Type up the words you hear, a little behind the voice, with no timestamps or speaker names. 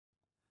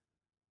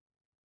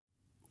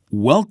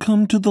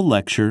Welcome to the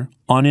lecture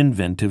on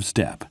Inventive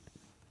Step.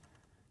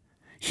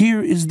 Here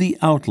is the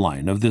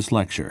outline of this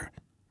lecture.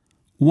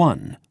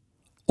 1.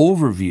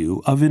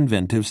 Overview of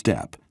Inventive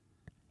Step.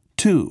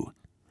 2.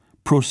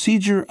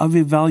 Procedure of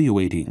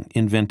evaluating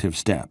Inventive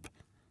Step.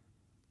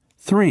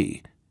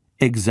 3.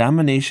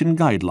 Examination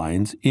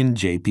guidelines in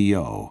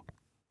JPO.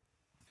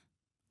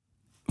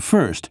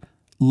 First,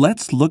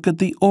 let's look at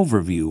the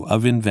overview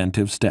of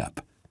Inventive Step.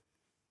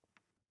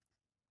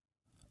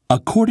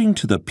 According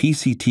to the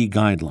PCT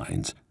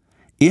guidelines,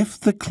 if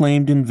the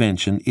claimed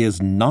invention is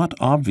not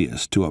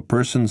obvious to a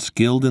person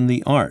skilled in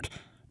the art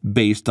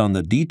based on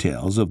the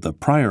details of the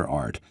prior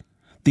art,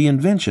 the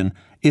invention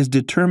is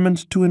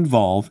determined to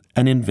involve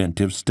an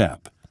inventive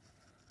step.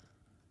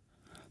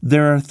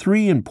 There are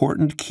 3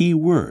 important key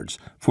words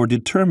for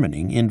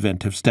determining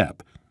inventive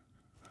step: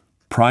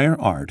 prior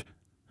art,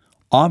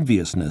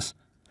 obviousness,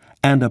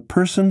 and a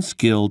person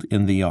skilled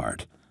in the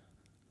art.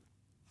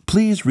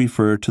 Please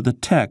refer to the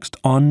text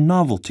on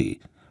novelty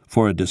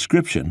for a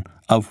description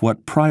of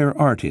what prior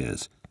art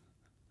is.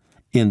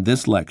 In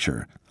this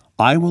lecture,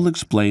 I will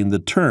explain the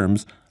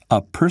terms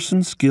a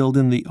person skilled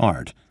in the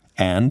art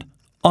and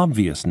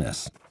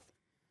obviousness.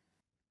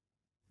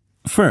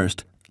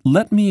 First,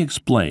 let me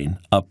explain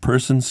a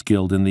person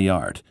skilled in the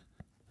art.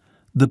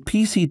 The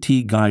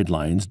PCT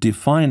guidelines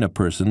define a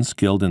person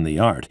skilled in the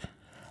art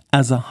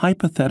as a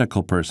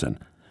hypothetical person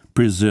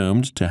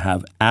presumed to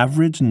have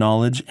average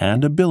knowledge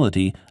and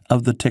ability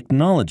of the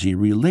technology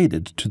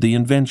related to the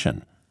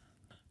invention,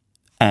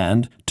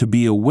 and to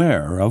be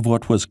aware of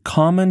what was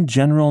common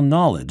general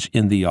knowledge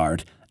in the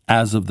art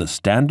as of the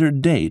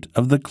standard date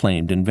of the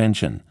claimed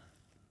invention.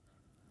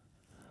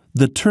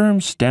 The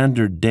term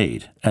standard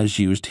date, as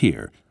used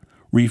here,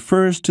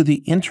 refers to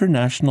the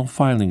international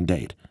filing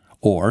date,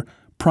 or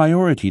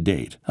priority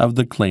date, of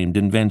the claimed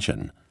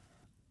invention.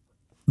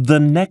 The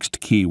next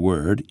key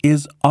word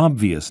is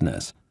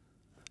obviousness.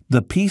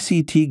 The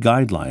PCT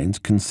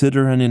guidelines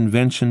consider an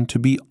invention to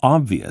be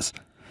obvious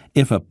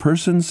if a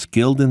person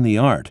skilled in the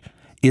art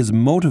is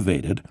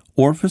motivated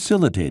or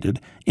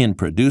facilitated in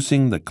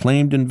producing the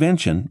claimed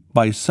invention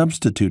by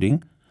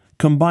substituting,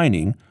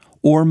 combining,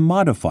 or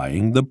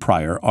modifying the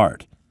prior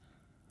art.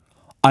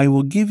 I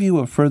will give you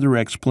a further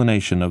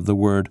explanation of the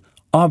word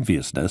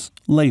obviousness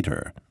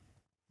later.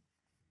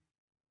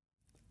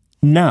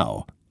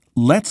 Now,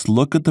 let's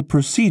look at the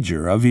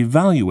procedure of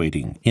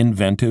evaluating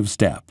Inventive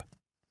Step.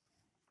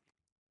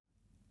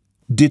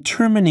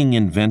 Determining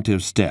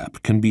inventive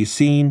step can be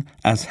seen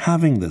as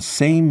having the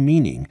same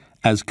meaning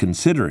as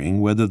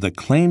considering whether the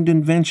claimed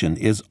invention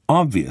is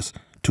obvious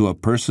to a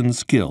person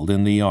skilled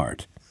in the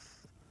art.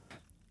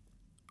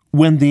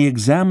 When the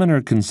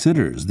examiner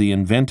considers the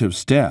inventive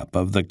step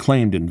of the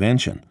claimed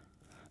invention,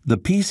 the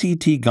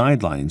PCT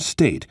guidelines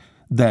state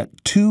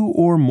that 2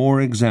 or more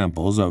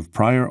examples of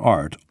prior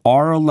art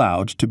are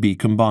allowed to be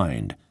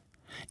combined,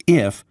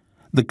 if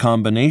the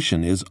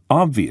combination is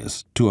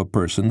obvious to a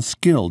person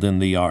skilled in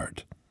the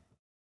art.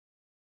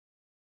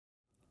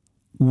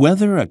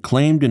 Whether a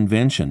claimed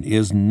invention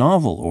is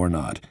novel or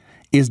not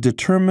is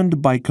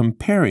determined by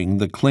comparing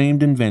the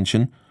claimed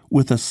invention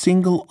with a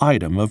single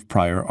item of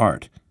prior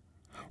art,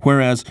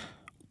 whereas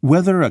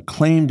whether a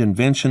claimed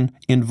invention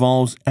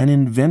involves an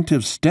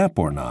inventive step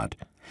or not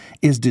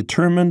is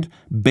determined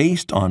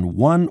based on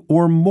 1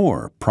 or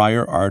more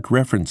prior art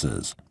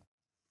references.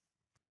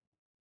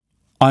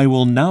 I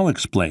will now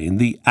explain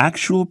the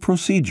actual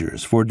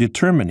procedures for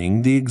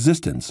determining the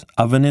existence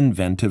of an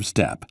inventive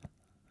step.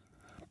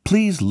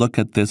 Please look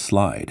at this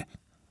slide.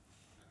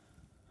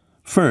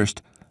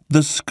 First,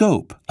 the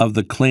scope of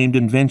the claimed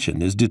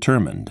invention is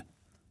determined.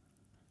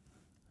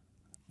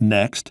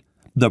 Next,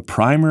 the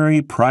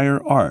primary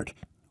prior art,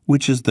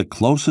 which is the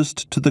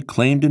closest to the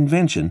claimed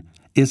invention,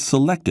 is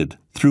selected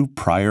through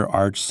prior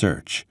art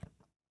search.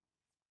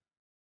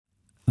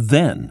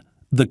 Then,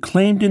 the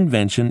claimed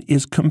invention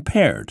is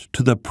compared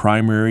to the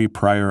primary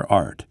prior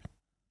art.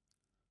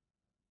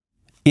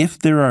 If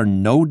there are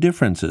no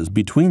differences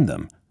between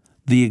them,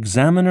 the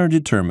examiner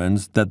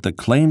determines that the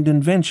claimed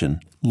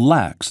invention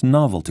lacks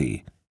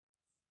novelty.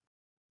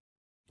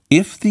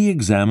 If the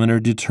examiner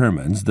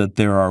determines that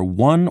there are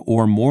 1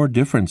 or more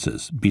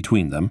differences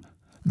between them,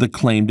 the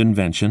claimed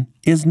invention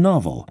is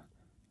novel.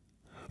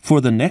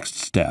 For the next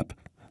step,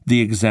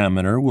 the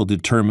examiner will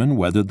determine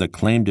whether the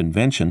claimed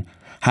invention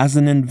has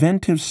an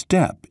inventive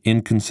step in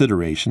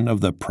consideration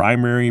of the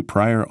primary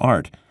prior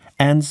art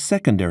and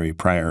secondary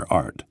prior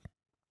art.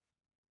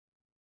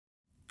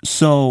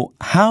 So,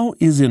 how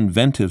is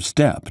inventive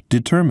step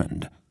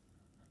determined?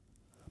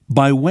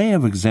 By way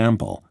of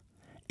example,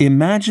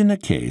 imagine a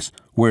case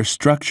where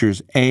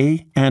structures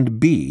A and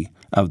B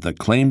of the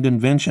claimed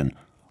invention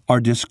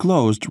are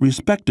disclosed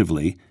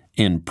respectively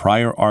in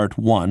prior art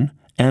 1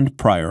 and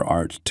prior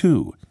art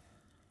 2.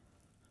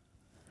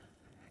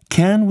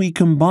 Can we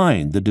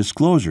combine the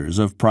disclosures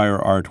of prior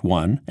art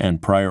 1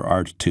 and prior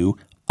art 2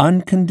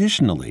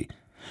 unconditionally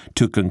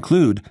to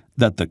conclude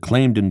that the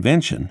claimed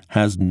invention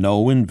has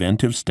no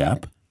inventive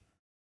step?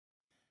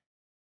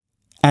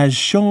 As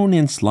shown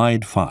in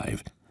slide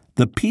 5,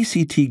 The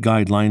PCT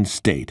guidelines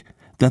state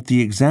that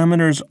the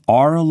examiners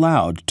are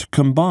allowed to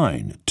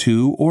combine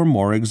two or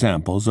more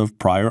examples of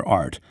prior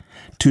art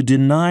to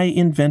deny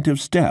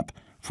inventive step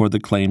for the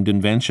claimed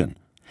invention,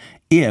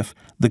 if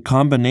the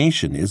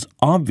combination is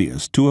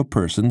obvious to a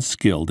person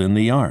skilled in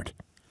the art.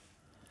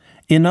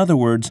 In other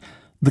words,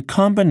 the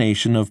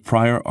combination of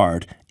prior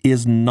art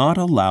is not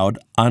allowed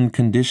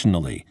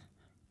unconditionally.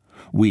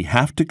 We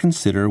have to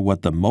consider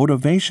what the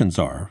motivations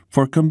are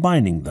for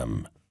combining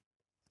them.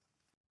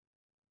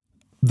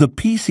 The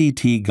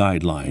PCT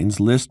guidelines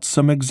list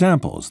some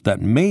examples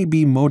that may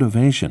be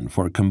motivation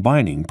for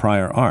combining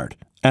prior art,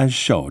 as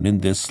shown in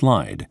this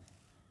slide.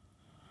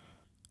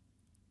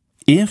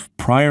 If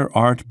prior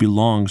art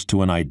belongs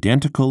to an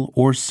identical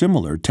or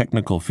similar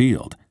technical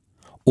field,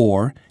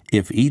 or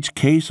if each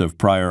case of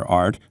prior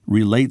art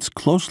relates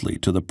closely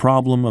to the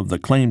problem of the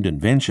claimed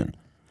invention,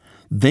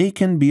 they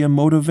can be a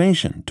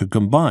motivation to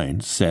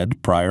combine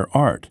said prior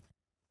art.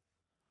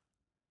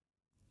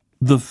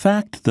 The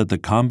fact that the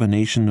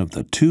combination of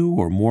the two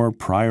or more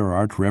prior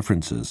art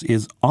references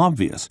is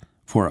obvious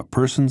for a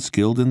person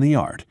skilled in the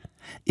art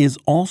is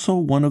also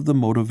one of the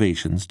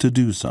motivations to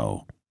do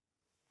so.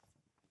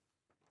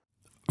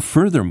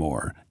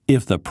 Furthermore,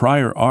 if the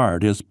prior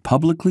art is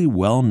publicly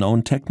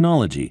well-known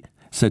technology,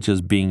 such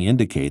as being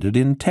indicated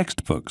in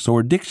textbooks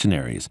or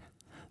dictionaries,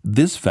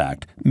 this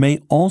fact may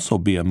also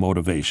be a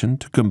motivation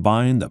to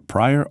combine the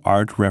prior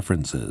art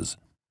references.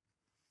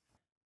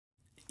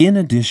 In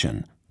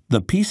addition,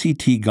 the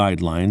PCT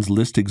guidelines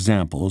list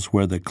examples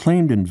where the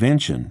claimed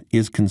invention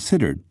is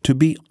considered to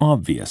be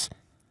obvious.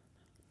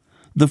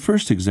 The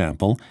first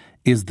example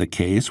is the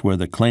case where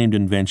the claimed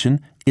invention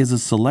is a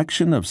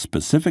selection of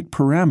specific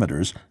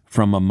parameters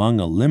from among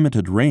a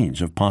limited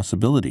range of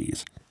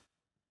possibilities.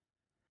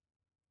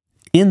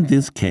 In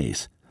this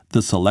case,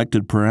 the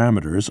selected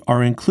parameters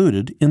are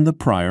included in the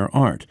prior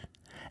art,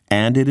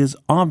 and it is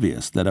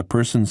obvious that a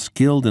person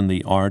skilled in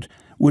the art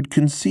would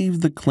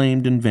conceive the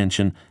claimed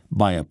invention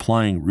by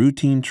applying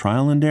routine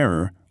trial and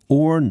error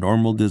or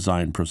normal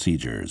design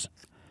procedures.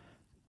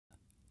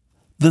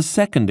 The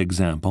second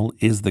example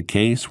is the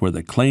case where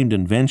the claimed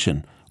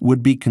invention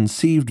would be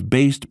conceived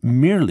based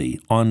merely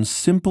on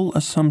simple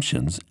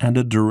assumptions and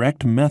a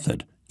direct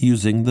method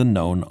using the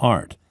known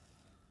art.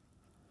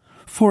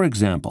 For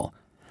example,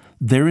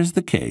 there is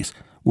the case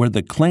where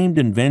the claimed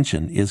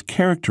invention is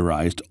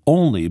characterized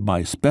only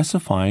by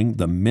specifying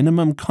the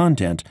minimum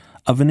content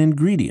of an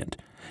ingredient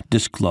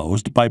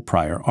disclosed by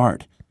prior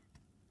art,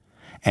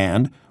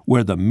 and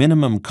where the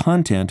minimum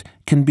content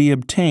can be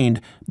obtained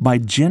by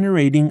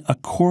generating a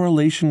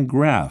correlation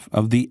graph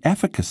of the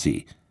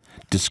efficacy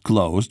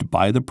disclosed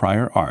by the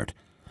prior art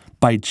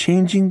by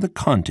changing the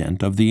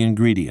content of the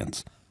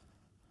ingredients.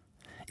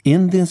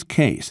 In this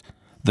case,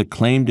 the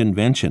claimed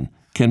invention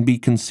can be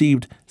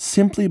conceived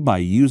simply by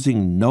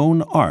using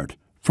known art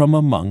from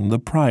among the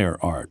prior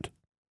art.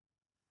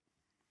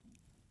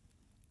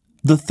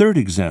 The third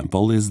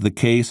example is the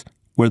case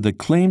where the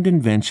claimed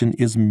invention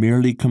is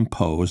merely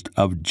composed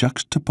of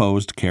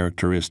juxtaposed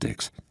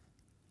characteristics.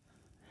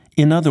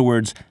 In other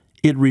words,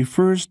 it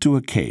refers to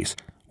a case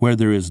where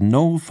there is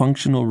no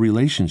functional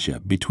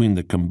relationship between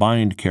the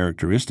combined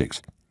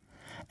characteristics,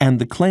 and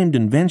the claimed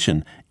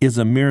invention is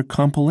a mere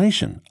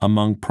compilation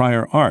among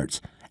prior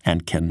arts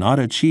and cannot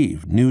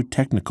achieve new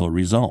technical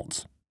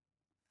results.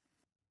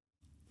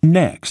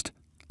 Next,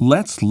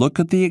 let's look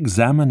at the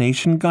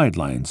examination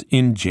guidelines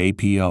in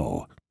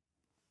JPO.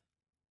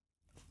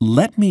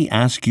 Let me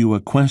ask you a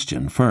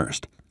question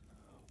first.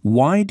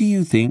 Why do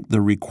you think the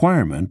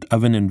requirement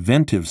of an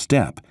inventive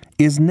step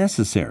is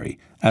necessary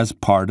as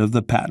part of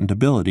the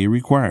patentability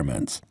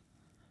requirements?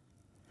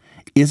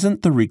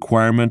 Isn't the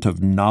requirement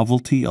of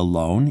novelty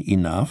alone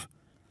enough?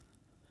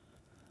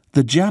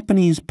 The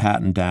Japanese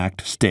Patent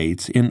Act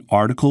states in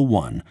Article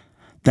 1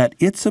 that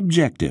its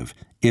objective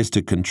is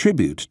to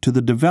contribute to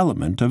the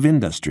development of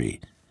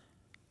industry.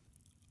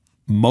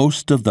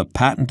 Most of the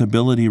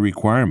patentability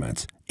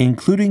requirements,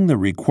 including the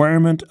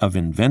requirement of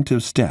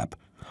inventive step,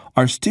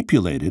 are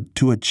stipulated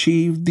to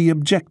achieve the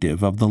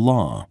objective of the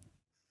law.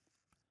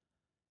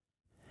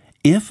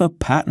 If a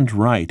patent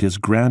right is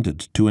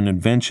granted to an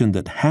invention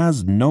that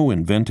has no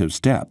inventive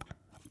step,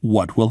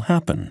 what will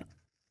happen?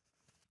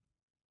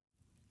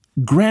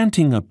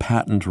 Granting a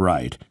patent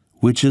right,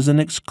 which is an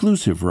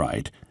exclusive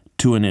right,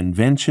 to an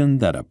invention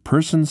that a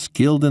person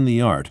skilled in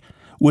the art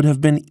would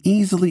have been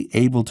easily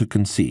able to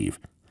conceive,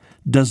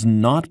 does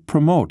not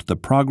promote the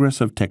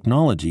progress of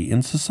technology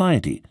in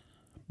society,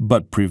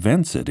 but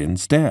prevents it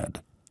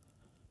instead.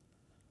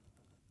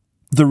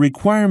 The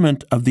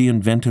requirement of the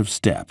inventive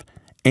step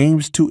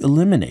aims to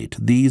eliminate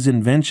these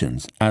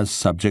inventions as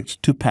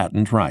subject to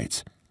patent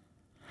rights.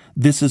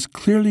 This is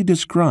clearly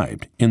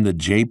described in the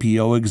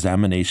JPO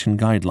examination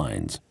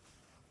guidelines.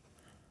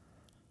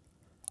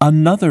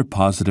 Another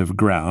positive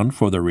ground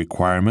for the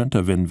requirement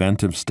of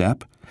inventive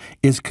step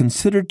is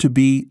considered to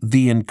be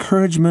the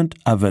encouragement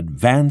of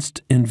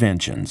advanced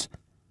inventions.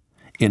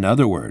 In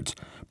other words,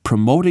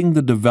 promoting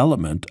the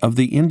development of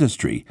the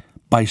industry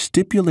by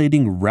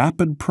stipulating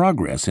rapid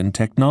progress in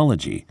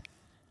technology.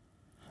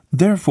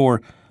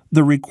 Therefore,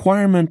 the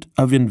requirement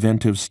of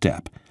Inventive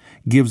Step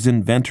gives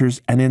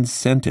inventors an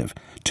incentive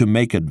to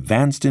make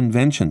advanced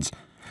inventions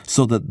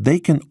so that they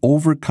can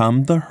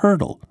overcome the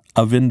hurdle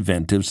of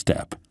Inventive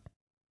Step.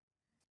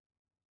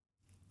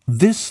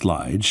 This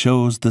slide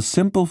shows the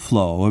simple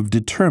flow of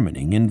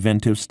determining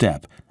Inventive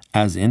Step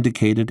as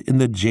indicated in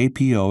the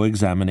JPO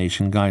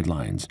examination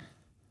guidelines.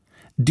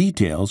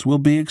 Details will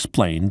be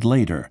explained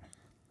later.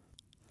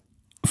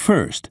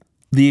 First,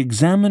 the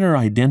examiner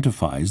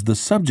identifies the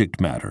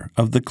subject matter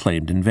of the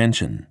claimed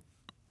invention.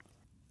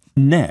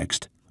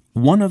 Next,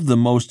 one of the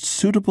most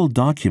suitable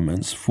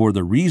documents for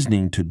the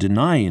reasoning to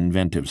deny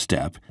Inventive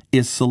Step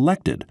is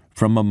selected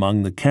from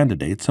among the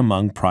candidates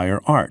among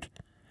prior art,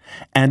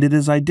 and it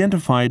is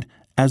identified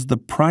as the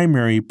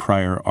primary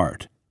prior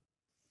art.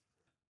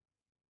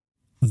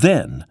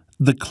 Then,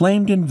 the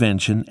claimed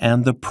invention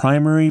and the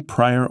primary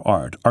prior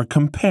art are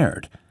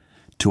compared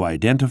to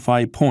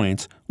identify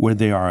points where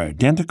they are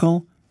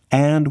identical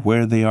and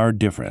where they are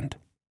different.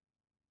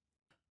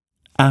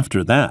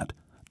 After that,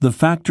 the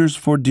factors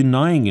for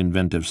denying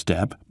Inventive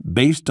Step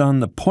based on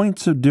the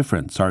points of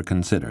difference are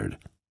considered.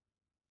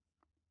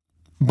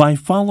 By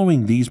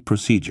following these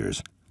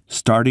procedures,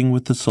 starting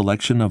with the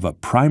selection of a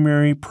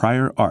primary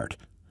prior art,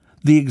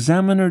 the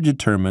examiner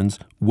determines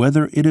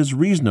whether it is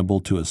reasonable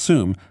to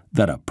assume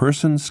that a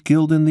person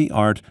skilled in the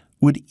art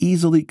would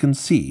easily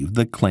conceive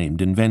the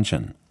claimed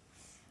invention.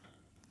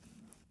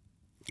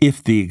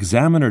 If the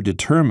examiner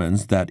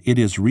determines that it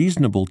is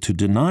reasonable to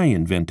deny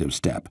Inventive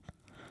Step,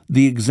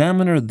 the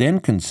examiner then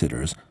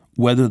considers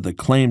whether the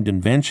claimed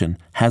invention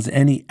has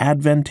any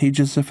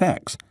advantageous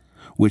effects,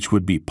 which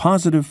would be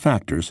positive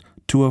factors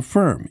to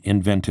affirm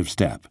Inventive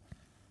Step.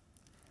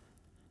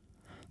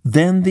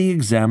 Then the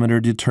examiner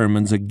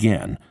determines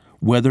again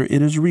whether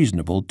it is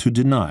reasonable to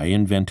deny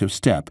Inventive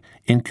Step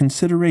in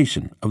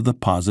consideration of the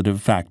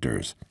positive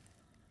factors.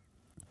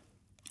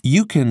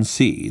 You can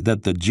see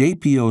that the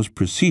JPO's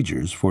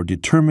procedures for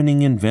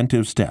determining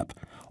Inventive Step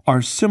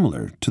are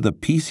similar to the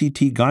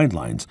PCT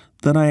guidelines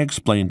that I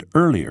explained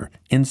earlier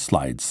in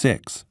Slide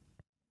 6.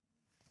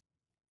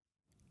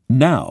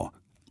 Now,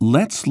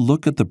 let's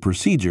look at the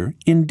procedure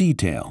in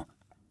detail.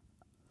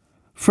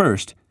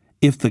 First,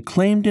 if the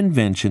claimed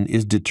invention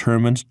is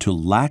determined to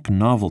lack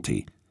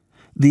novelty,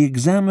 the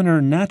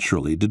examiner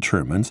naturally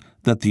determines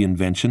that the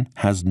invention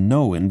has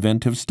no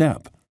Inventive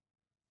Step.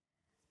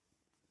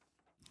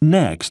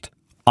 Next,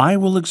 I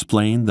will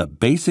explain the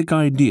basic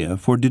idea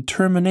for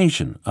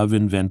determination of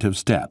Inventive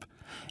Step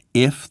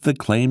if the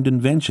claimed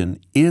invention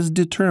is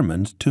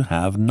determined to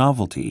have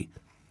novelty.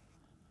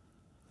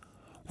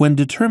 When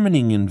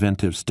determining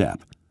Inventive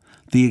Step,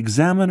 the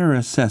examiner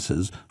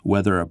assesses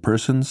whether a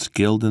person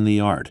skilled in the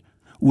art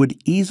would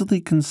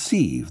easily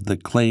conceive the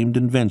claimed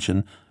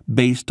invention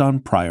based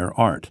on prior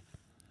art.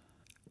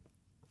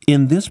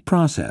 In this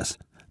process,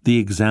 the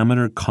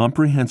examiner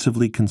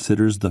comprehensively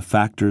considers the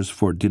factors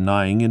for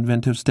denying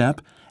Inventive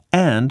Step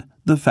and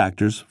the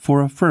factors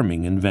for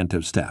affirming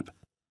Inventive Step.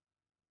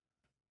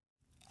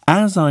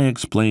 As I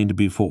explained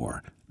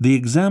before, the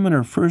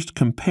examiner first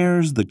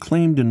compares the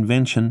claimed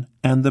invention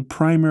and the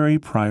primary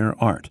prior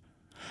art,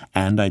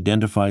 and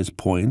identifies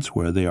points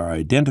where they are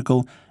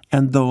identical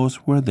and those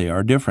where they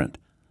are different.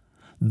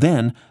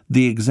 Then,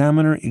 the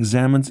examiner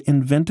examines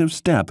Inventive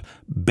Step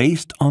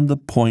based on the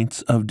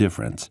points of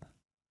difference.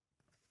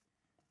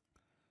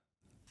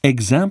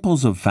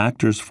 Examples of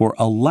factors for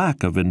a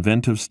lack of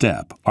Inventive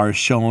Step are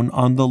shown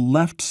on the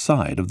left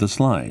side of the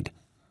slide.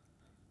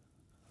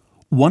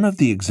 One of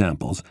the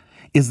examples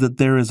is that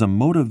there is a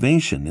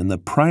motivation in the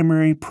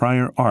primary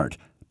prior art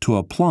to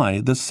apply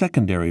the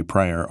secondary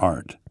prior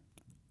art.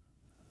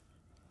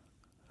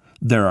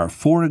 There are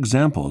 4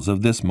 examples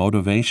of this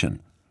motivation.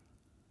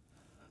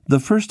 The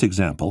first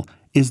example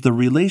is the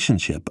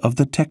relationship of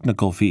the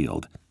technical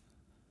field.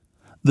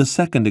 The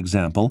second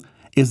example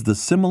is the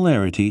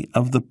similarity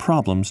of the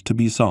problems to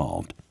be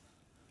solved.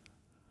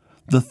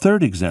 The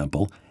third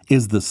example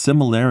is the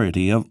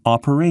similarity of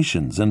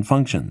operations and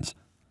functions.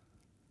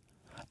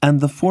 And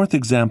the fourth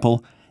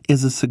example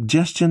is a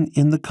suggestion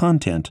in the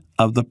content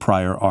of the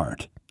prior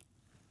art.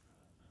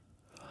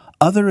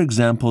 Other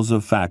examples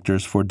of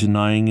factors for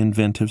denying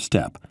Inventive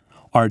Step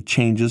are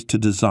changes to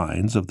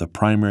designs of the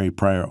primary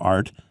prior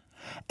art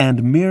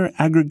and mere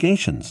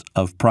aggregations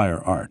of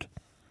prior art.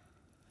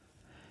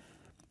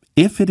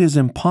 If it is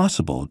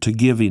impossible to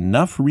give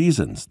enough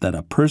reasons that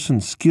a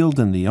person skilled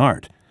in the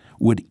art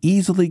would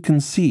easily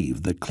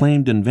conceive the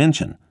claimed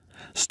invention,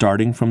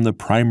 starting from the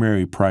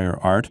primary prior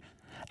art,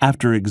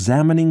 after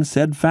examining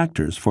said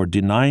factors for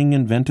denying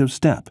Inventive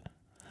Step,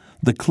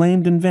 the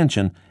claimed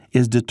invention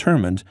is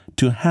determined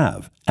to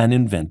have an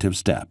Inventive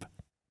Step.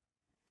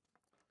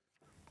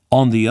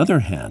 On the other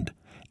hand,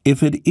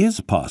 if it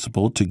is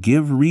possible to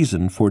give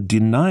reason for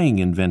denying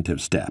Inventive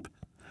Step,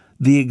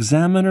 the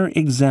examiner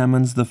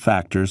examines the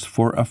factors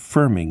for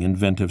affirming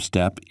Inventive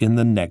Step in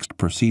the next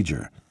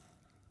procedure.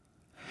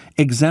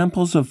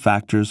 Examples of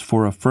factors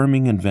for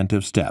affirming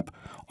Inventive Step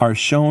are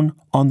shown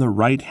on the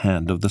right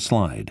hand of the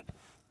slide.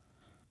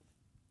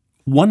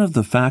 One of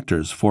the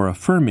factors for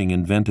affirming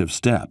inventive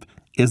step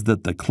is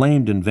that the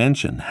claimed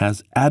invention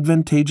has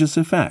advantageous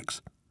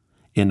effects.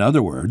 In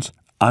other words,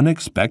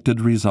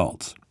 unexpected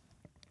results.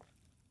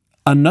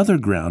 Another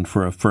ground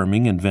for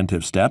affirming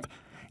inventive step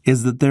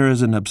is that there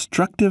is an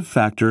obstructive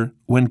factor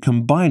when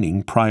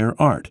combining prior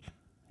art.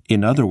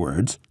 In other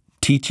words,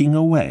 teaching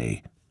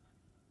away.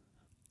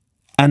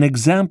 An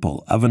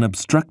example of an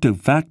obstructive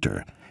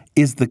factor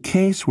is the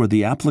case where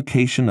the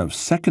application of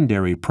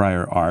secondary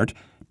prior art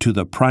to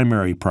the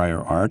primary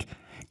prior art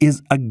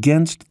is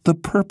against the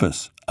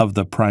purpose of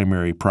the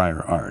primary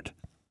prior art.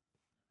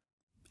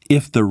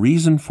 If the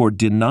reason for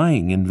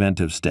denying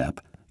inventive step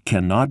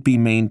cannot be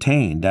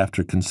maintained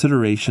after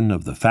consideration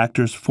of the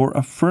factors for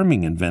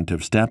affirming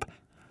inventive step,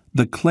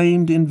 the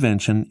claimed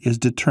invention is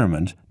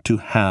determined to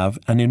have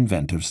an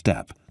inventive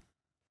step.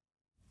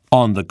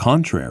 On the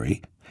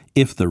contrary,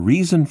 if the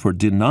reason for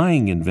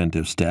denying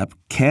inventive step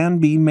can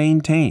be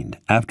maintained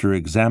after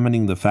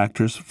examining the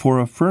factors for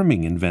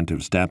affirming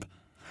inventive step,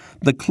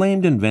 the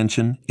claimed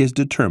invention is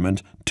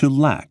determined to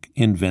lack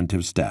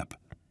inventive step.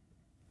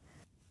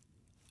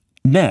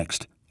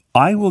 Next,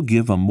 I will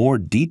give a more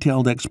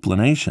detailed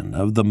explanation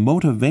of the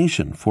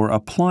motivation for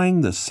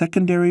applying the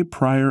secondary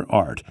prior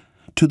art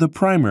to the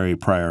primary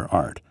prior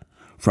art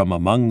from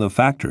among the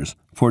factors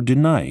for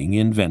denying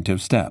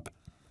inventive step.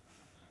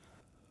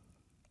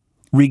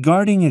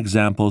 Regarding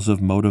examples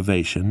of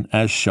motivation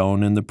as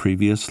shown in the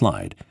previous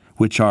slide,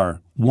 which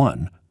are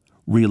 1.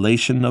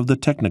 Relation of the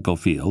technical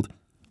field,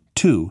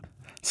 2.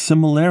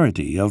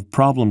 Similarity of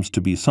problems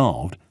to be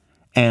solved,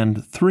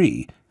 and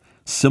 3.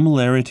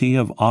 Similarity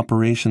of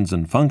operations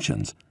and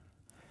functions,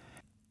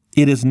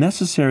 it is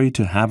necessary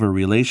to have a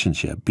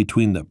relationship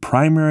between the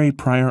primary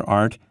prior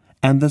art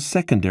and the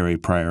secondary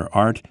prior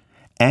art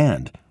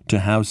and to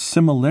have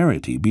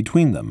similarity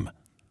between them.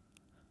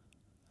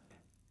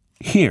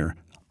 Here,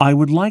 I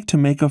would like to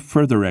make a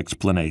further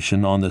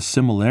explanation on the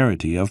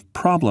similarity of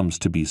problems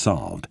to be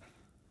solved.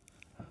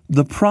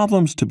 The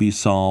problems to be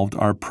solved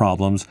are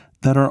problems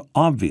that are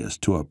obvious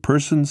to a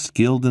person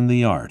skilled in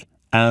the art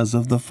as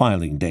of the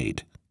filing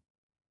date.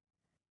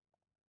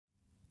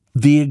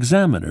 The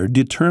examiner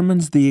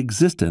determines the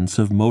existence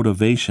of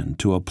motivation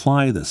to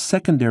apply the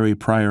secondary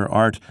prior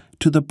art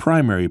to the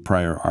primary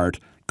prior art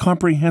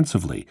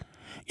comprehensively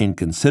in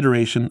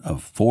consideration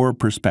of 4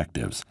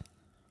 perspectives.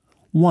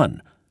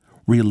 1.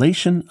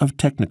 Relation of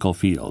technical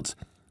fields.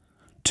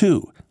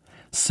 2.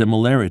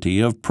 Similarity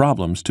of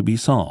problems to be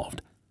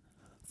solved.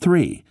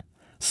 3.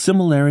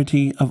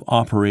 Similarity of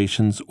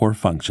operations or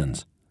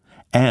functions.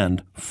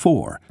 And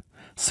 4.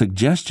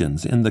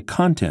 Suggestions in the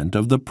content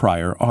of the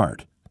prior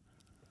art.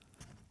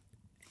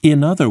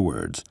 In other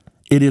words,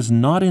 it is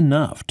not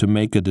enough to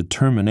make a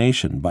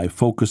determination by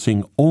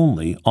focusing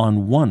only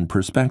on one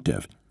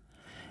perspective.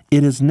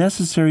 It is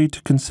necessary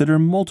to consider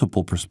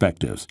multiple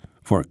perspectives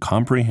for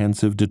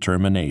comprehensive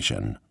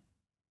determination.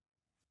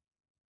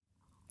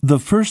 The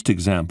first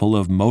example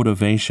of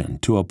motivation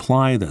to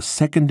apply the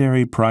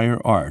secondary prior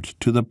art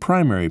to the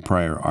primary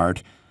prior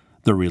art,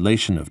 the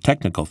relation of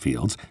technical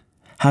fields,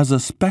 has a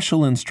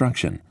special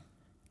instruction.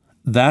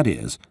 That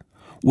is,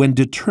 when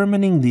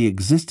determining the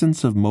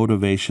existence of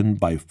motivation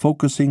by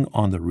focusing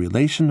on the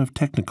relation of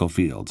technical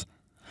fields,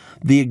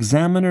 the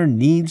examiner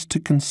needs to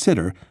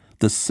consider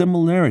the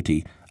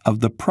similarity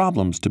of the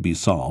problems to be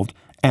solved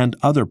and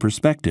other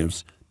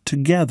perspectives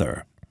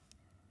together.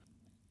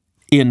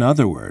 In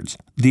other words,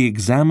 the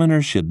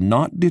examiner should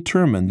not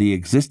determine the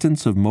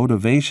existence of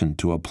motivation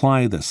to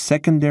apply the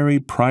secondary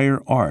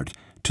prior art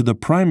to the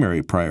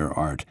primary prior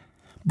art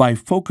by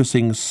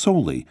focusing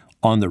solely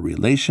on the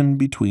relation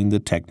between the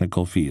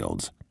technical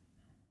fields.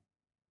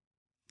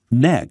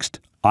 Next,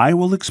 I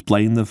will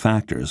explain the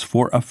factors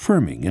for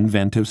affirming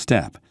inventive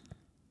step.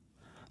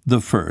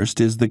 The first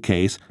is the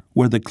case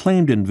where the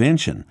claimed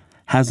invention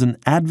has an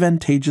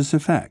advantageous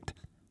effect.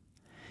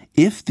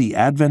 If the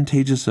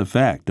advantageous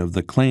effect of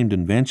the claimed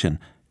invention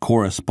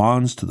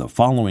corresponds to the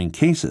following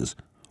cases,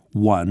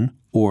 1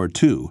 or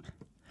 2,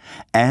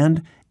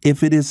 and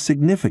if it is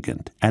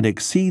significant and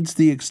exceeds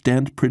the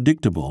extent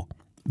predictable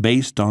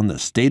based on the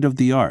state of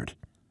the art,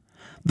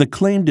 the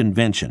claimed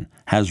invention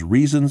has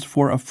reasons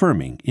for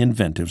affirming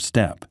inventive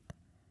step.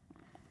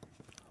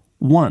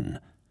 1.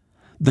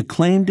 The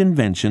claimed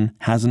invention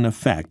has an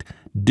effect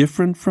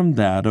different from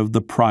that of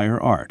the prior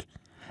art,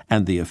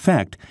 and the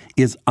effect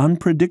is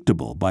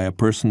unpredictable by a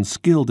person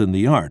skilled in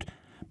the art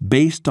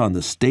based on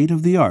the state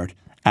of the art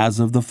as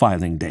of the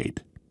filing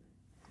date.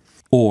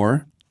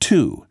 Or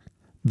 2.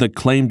 The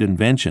claimed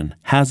invention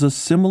has a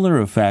similar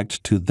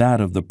effect to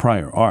that of the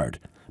prior art,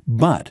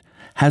 but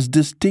has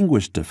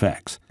distinguished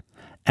effects,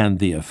 and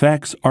the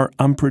effects are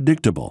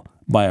unpredictable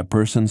by a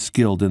person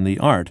skilled in the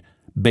art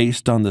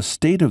based on the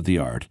state of the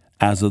art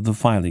as of the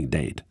filing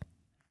date.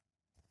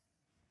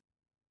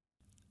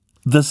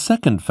 The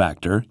second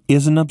factor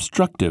is an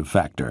obstructive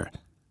factor.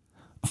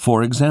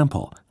 For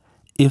example,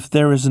 if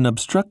there is an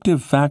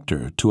obstructive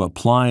factor to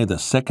apply the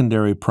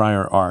secondary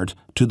prior art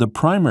to the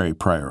primary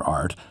prior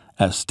art,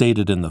 as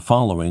stated in the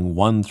following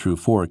 1 through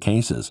 4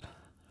 cases,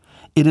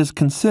 it is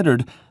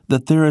considered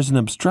that there is an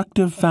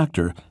obstructive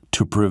factor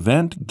to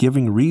prevent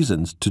giving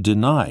reasons to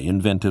deny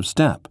inventive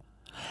step,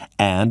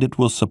 and it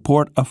will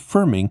support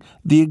affirming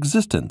the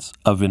existence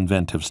of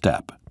inventive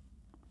step.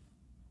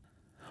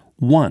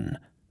 1.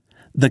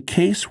 The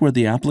case where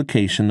the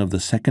application of the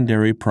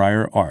secondary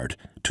prior art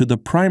to the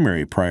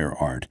primary prior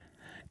art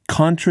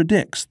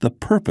contradicts the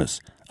purpose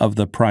of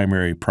the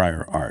primary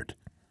prior art.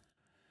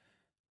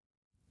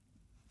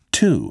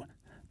 2.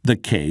 The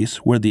case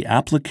where the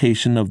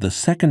application of the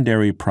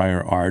secondary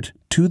prior art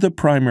to the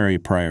primary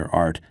prior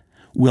art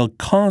will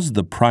cause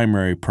the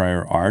primary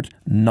prior art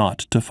not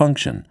to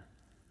function.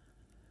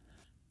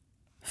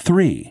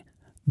 3.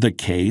 The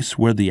case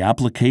where the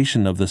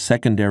application of the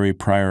secondary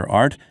prior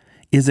art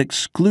is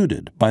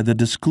excluded by the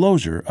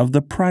disclosure of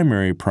the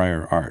primary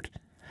prior art,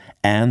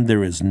 and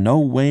there is no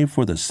way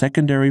for the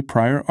secondary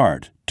prior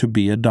art to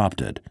be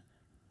adopted.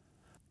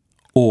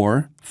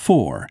 Or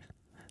 4.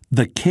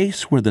 The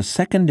case where the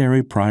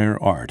secondary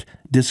prior art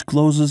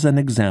discloses an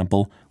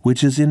example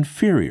which is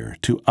inferior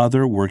to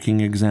other working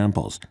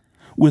examples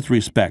with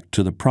respect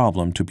to the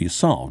problem to be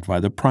solved by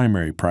the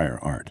primary prior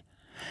art,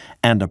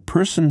 and a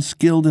person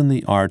skilled in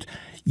the art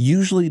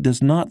usually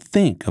does not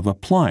think of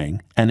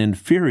applying an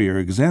inferior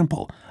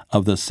example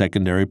of the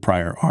secondary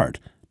prior art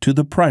to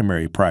the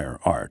primary prior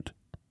art.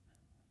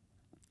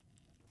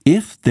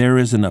 If there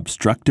is an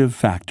obstructive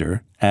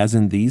factor, as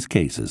in these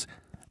cases,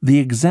 the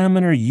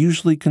examiner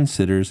usually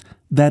considers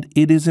that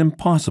it is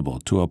impossible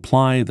to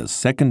apply the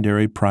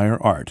secondary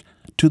prior art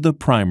to the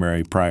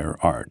primary prior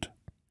art.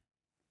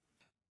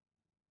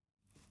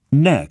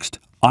 Next,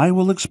 I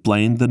will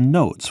explain the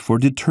notes for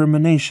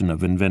determination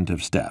of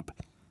inventive step.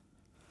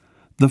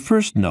 The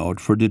first note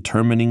for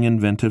determining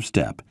inventive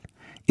step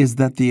is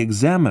that the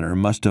examiner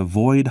must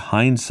avoid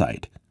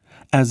hindsight,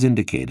 as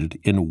indicated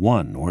in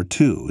 1 or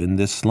 2 in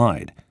this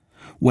slide,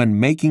 when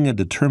making a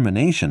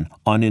determination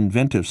on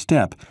inventive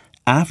step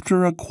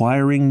after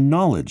acquiring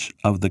knowledge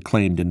of the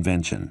claimed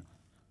invention.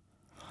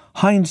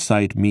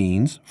 Hindsight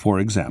means, for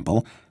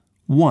example,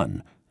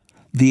 1.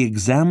 The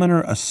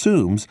examiner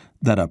assumes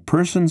that a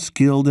person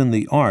skilled in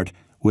the art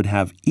would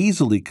have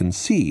easily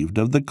conceived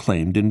of the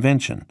claimed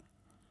invention.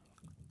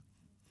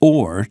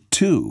 Or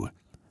 2.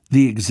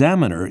 The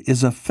examiner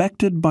is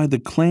affected by the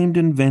claimed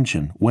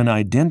invention when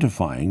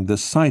identifying the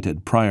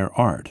cited prior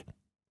art.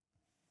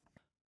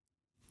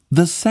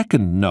 The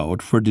second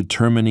note for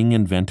determining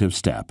inventive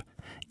step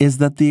is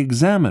that the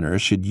examiner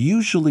should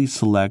usually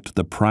select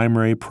the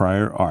primary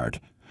prior art,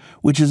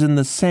 which is in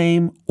the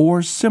same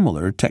or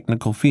similar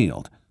technical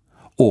field,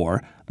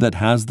 or that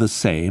has the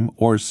same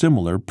or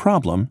similar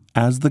problem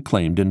as the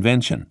claimed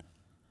invention.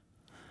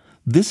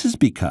 This is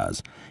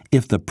because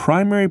if the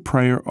primary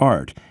prior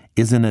art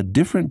is in a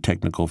different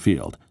technical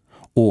field,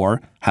 or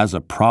has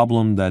a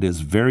problem that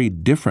is very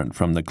different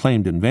from the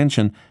claimed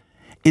invention,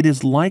 it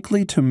is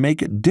likely to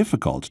make it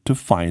difficult to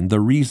find the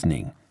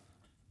reasoning.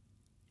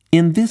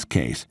 In this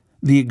case,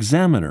 the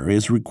examiner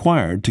is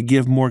required to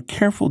give more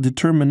careful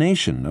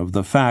determination of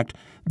the fact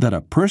that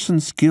a person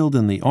skilled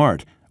in the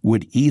art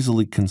would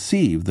easily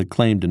conceive the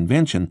claimed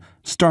invention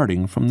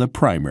starting from the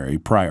primary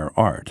prior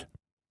art.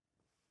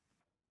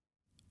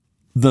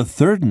 The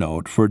third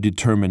note for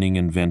determining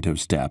inventive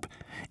step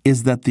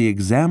is that the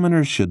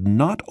examiner should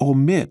not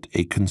omit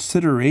a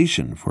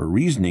consideration for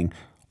reasoning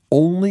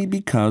only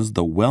because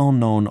the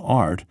well-known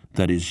art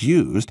that is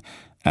used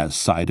as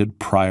cited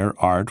prior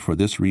art for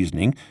this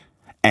reasoning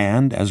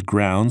and as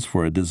grounds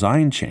for a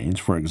design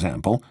change, for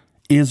example,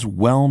 is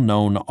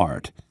well-known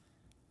art.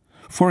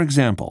 For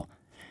example,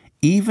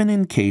 even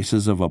in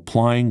cases of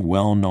applying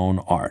well-known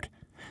art,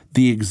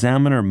 the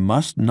examiner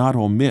must not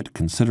omit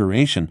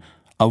consideration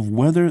of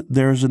whether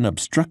there is an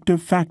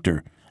obstructive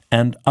factor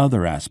and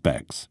other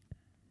aspects.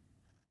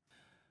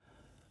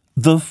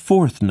 The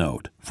fourth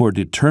note for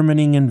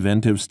determining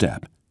inventive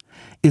step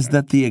is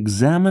that the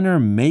examiner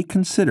may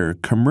consider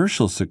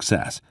commercial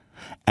success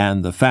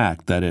and the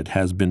fact that it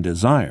has been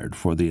desired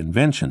for the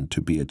invention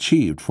to be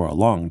achieved for a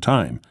long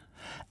time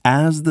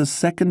as the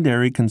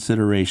secondary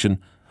consideration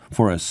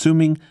for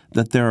assuming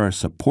that there are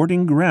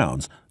supporting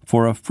grounds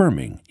for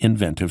affirming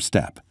inventive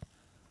step.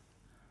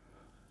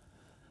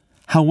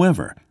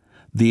 However,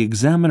 the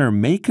examiner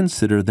may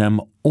consider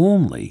them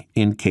only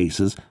in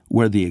cases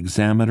where the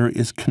examiner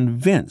is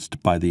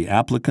convinced by the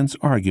applicant's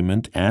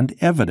argument and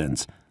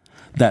evidence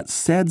that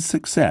said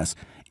success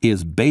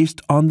is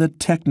based on the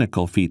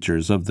technical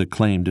features of the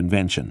claimed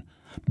invention,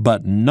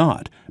 but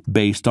not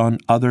based on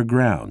other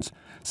grounds,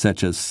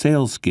 such as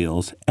sales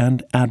skills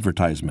and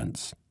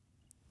advertisements.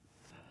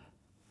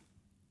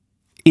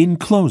 In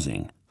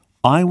closing,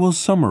 I will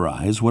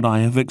summarize what I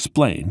have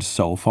explained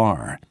so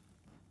far.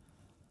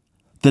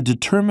 The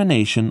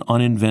determination on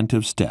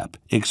inventive step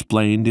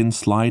explained in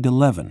slide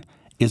 11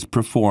 is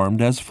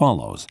performed as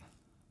follows.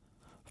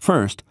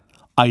 First,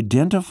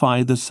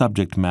 identify the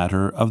subject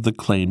matter of the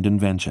claimed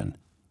invention.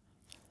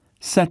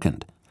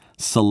 Second,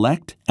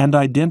 select and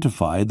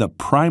identify the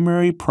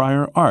primary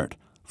prior art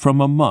from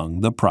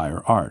among the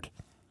prior art.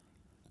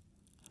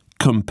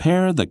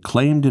 Compare the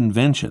claimed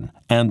invention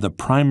and the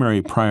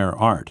primary prior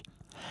art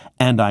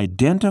and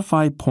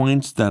identify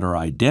points that are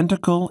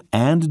identical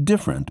and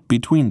different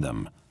between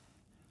them.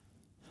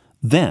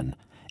 Then,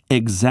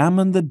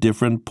 examine the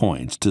different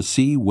points to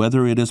see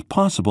whether it is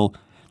possible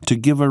to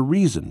give a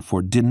reason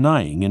for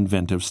denying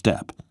Inventive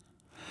Step,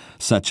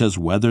 such as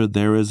whether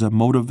there is a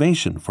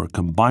motivation for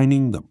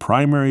combining the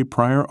primary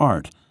prior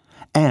art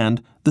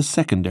and the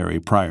secondary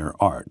prior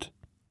art.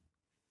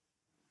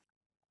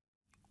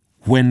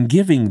 When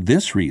giving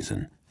this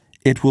reason,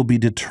 it will be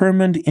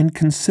determined in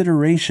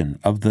consideration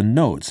of the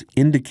notes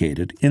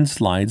indicated in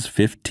slides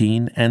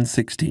 15 and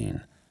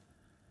 16.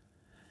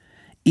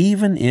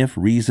 Even if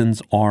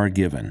reasons are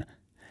given,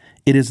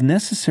 it is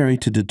necessary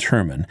to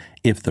determine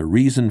if the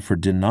reason for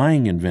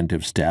denying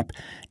Inventive Step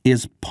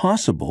is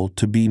possible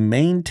to be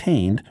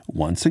maintained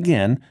once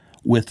again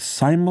with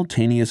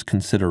simultaneous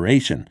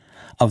consideration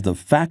of the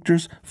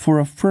factors for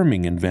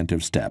affirming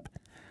Inventive Step,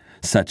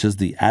 such as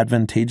the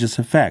advantageous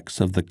effects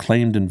of the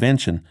claimed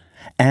invention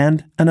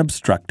and an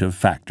obstructive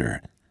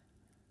factor.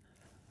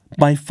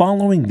 By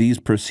following these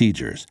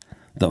procedures,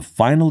 the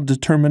final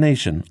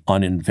determination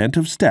on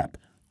Inventive Step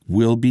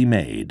will be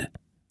made.